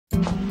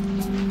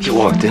You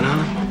walked in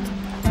on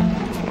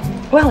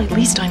him? Well, at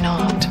least I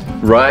knocked.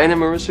 Ryan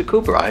and Marissa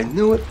Cooper. I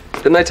knew it.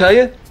 Didn't I tell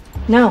you?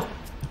 No.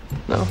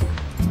 No.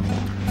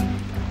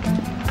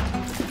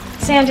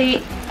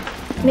 Sandy,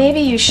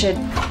 maybe you should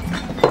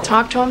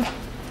talk to him.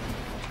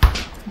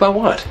 About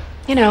what?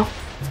 You know,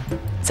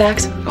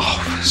 sex.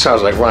 Oh,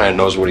 sounds like Ryan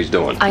knows what he's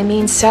doing. I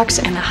mean sex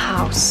in the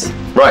house.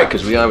 Right,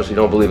 because we obviously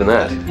don't believe in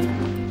that.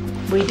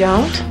 We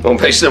don't? Well,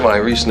 based on my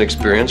recent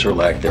experience or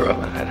lack thereof,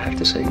 I'd have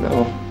to say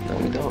no. No,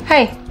 we don't.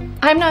 Hey,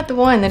 I'm not the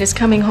one that is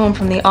coming home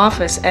from the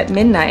office at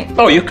midnight.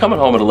 Oh, you're coming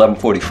home at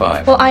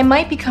 11:45. Well, I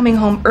might be coming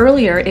home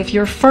earlier if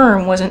your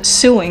firm wasn't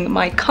suing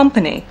my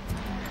company.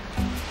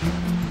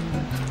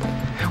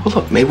 Well,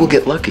 look, maybe we'll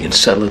get lucky and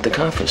settle at the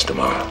conference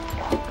tomorrow.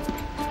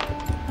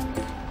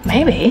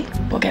 Maybe.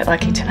 We'll get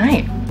lucky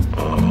tonight.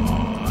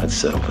 Oh, I'd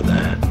settle for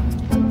that.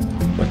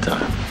 What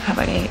time? How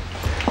about 8?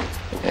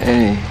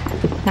 Hey.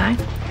 9?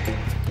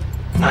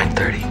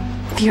 9:30.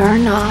 If you're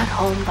not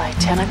home by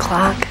 10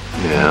 o'clock,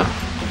 Yeah.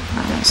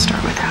 I'm gonna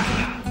start without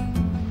you.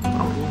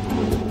 Oh.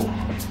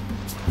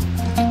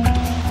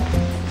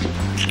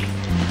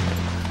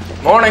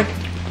 Morning.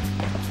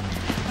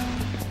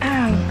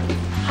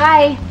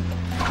 Hi.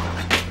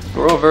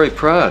 We're all very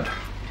proud.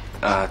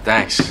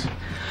 Thanks.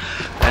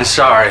 And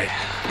sorry.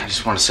 I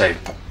just want to say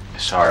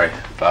sorry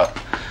about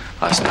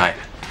last night.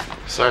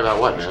 Sorry about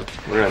what, man?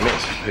 What did I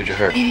miss? Who'd you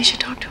hurt? Maybe you should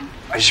talk to him.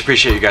 I just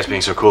appreciate you guys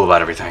being so cool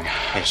about everything.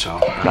 So,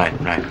 Right.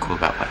 Cool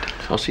about what?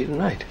 I'll see you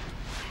tonight.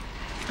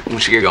 we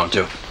should get going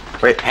too.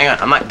 Wait, hang on.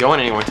 I'm not going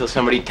anywhere until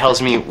somebody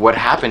tells me what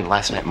happened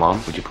last night.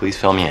 Mom, would you please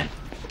fill me in?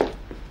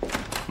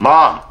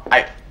 Mom,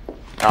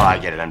 Oh, I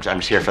get it. I'm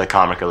just here for the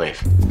comic relief.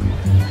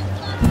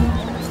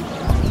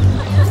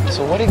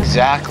 So what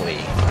exactly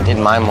did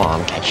my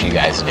mom catch you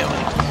guys doing?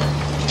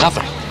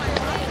 Nothing.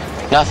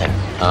 Nothing,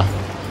 huh?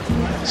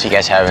 So you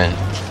guys haven't...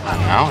 I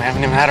don't know. We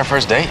haven't even had our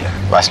first date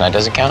yet. Last night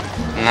doesn't count?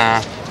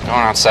 Nah.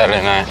 Going out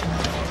Saturday night.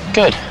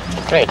 Good.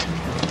 Great.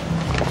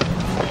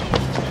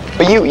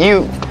 But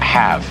you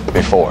have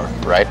before,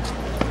 right?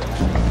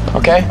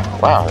 Okay.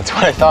 Wow, that's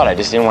what I thought. I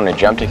just didn't want to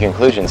jump to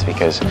conclusions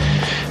because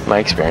my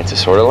experience is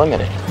sort of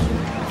limited.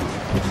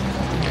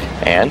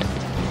 And?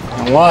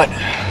 What?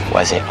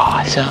 Was it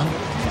awesome?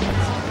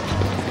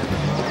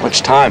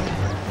 Which time?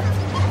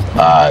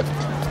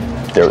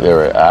 There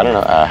were, I don't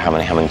know, how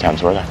many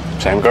times were there?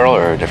 Same girl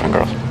or different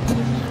girls?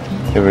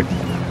 There were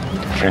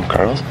different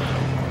girls?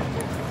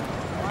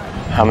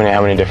 How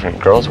many different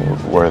girls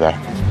were there?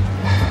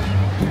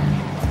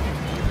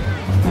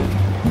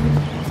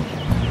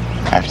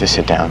 I have to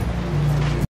sit down.